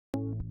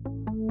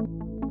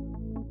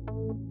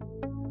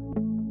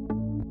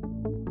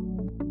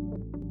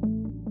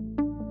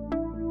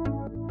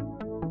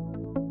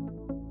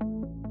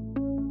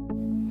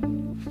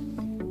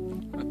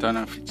don't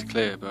know if it's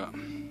clear, but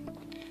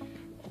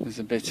there's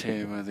a bit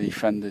here where the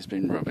fender's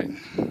been rubbing,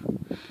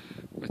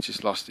 which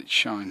has lost its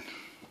shine.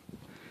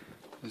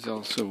 There's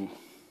also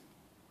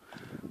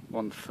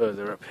one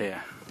further up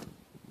here,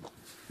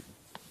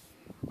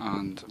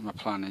 and my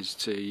plan is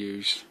to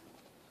use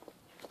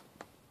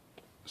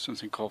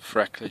something called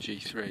Farecla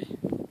G3.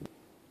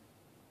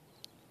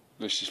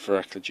 This is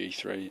Farecla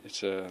G3.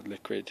 It's a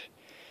liquid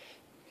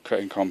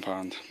coating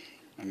compound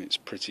and it's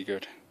pretty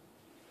good.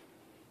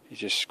 You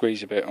just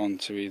squeeze a bit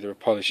onto either a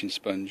polishing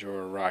sponge or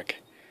a rag,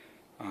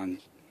 and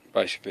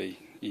basically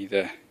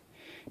either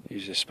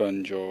use a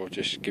sponge or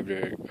just give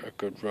it a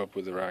good rub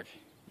with the rag.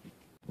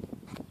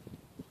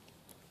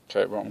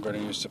 Okay, what I'm going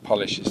to use to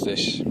polish is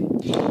this.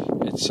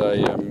 It's a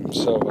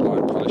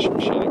Silverline polishing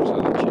machine. It was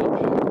really cheap.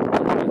 I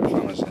got it off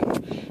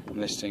Amazon.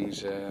 And this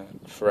thing's a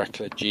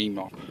Farecla G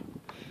Mop,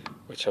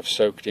 which I've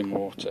soaked in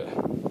water.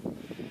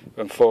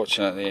 But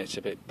unfortunately it's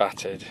a bit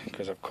battered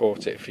because I've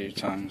caught it a few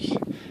times.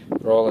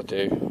 But all I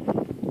do,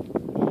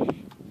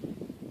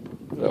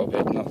 a little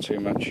bit, not too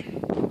much.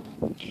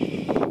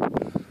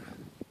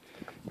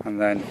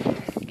 And then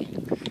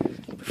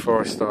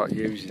before I start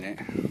using it,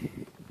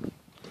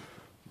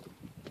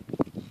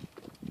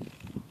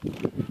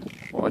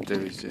 what I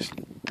do is just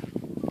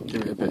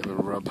give it a bit of a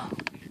rub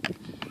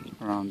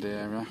around the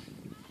area,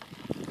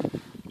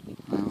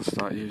 and I'll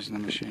start using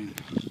the machine.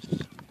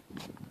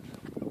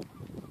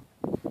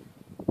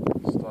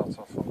 Start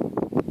off on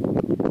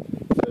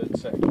 3rd,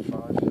 2nd,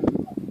 5.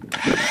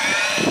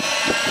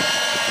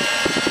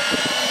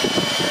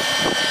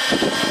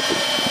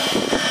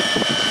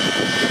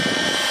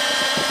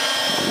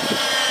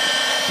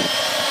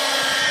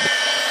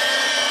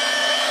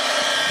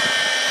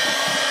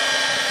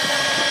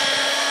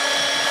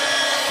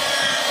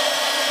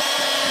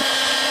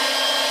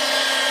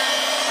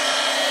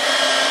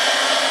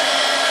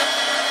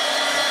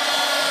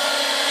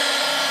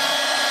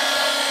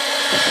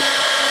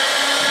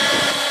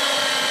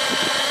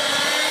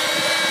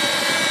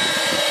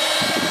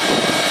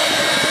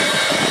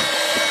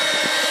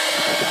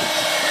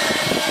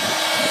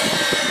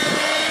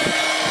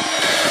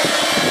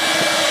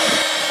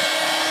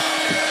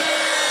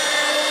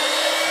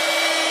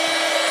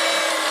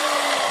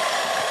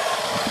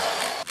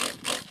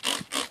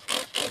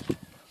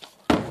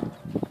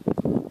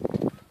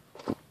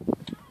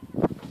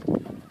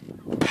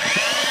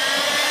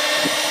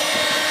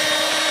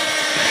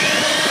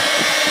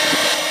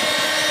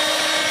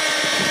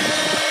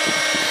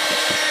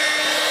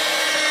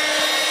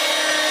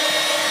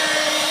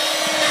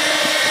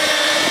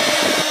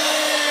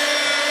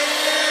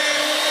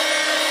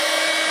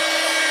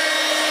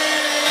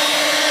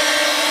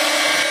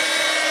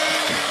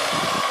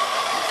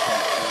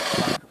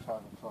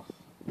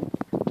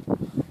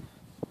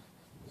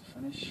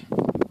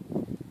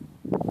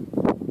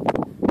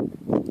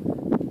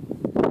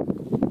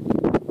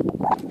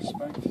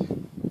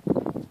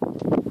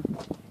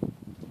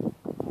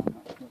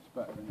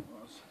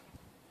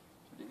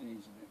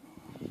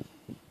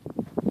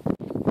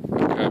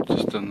 I've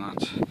just done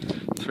that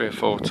 3 or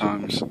 4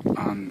 times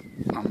and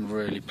I'm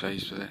really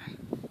pleased with it.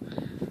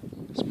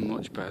 It's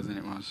much better than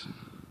it was.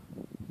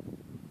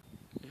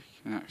 You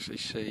can actually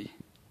see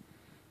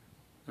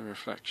the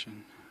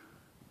reflection.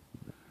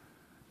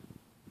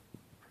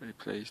 Pretty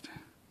pleased.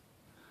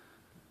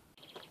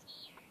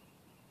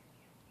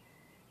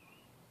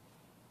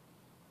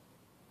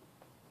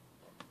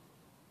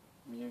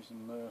 I'm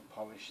using Mur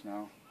polish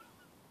now.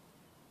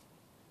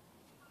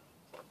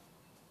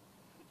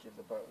 Give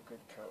the boat a good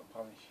coat of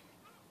polish.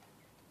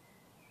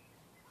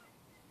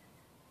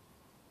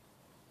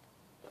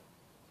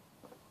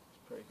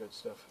 It's pretty good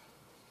stuff.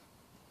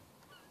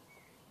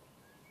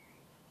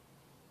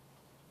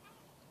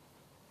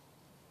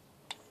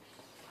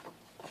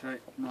 Okay,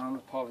 now the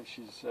polish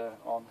is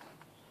on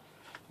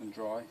and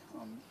dry.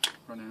 I'm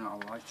running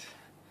out of light,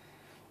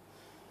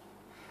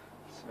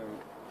 so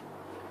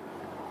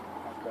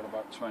I've got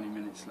about 20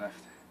 minutes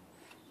left.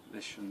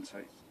 This shouldn't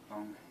take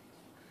long.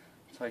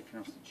 Taking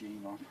off the G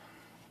Mop,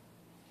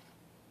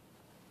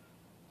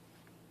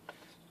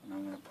 and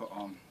I'm going to put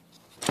on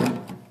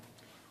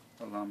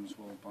the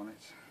lambswool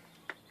bonnet.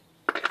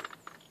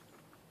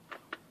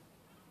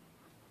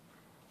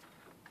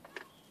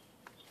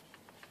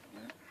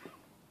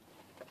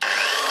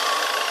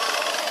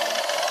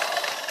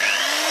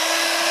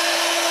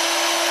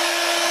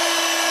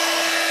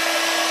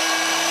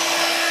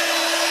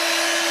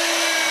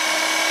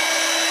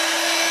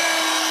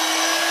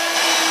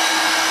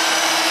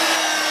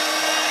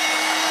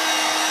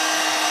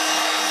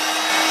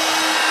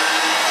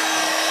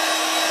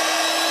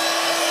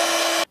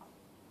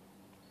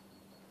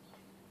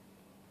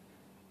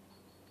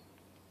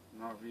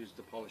 Now I've used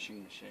the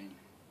polishing machine,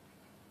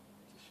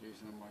 just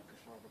using a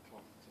microfiber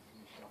cloth to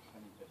finish off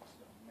any bits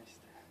that I've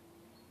missed.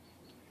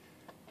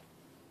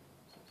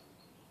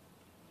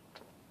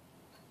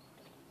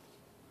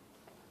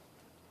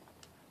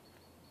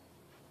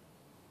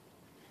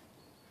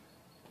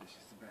 This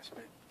is the best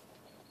bit.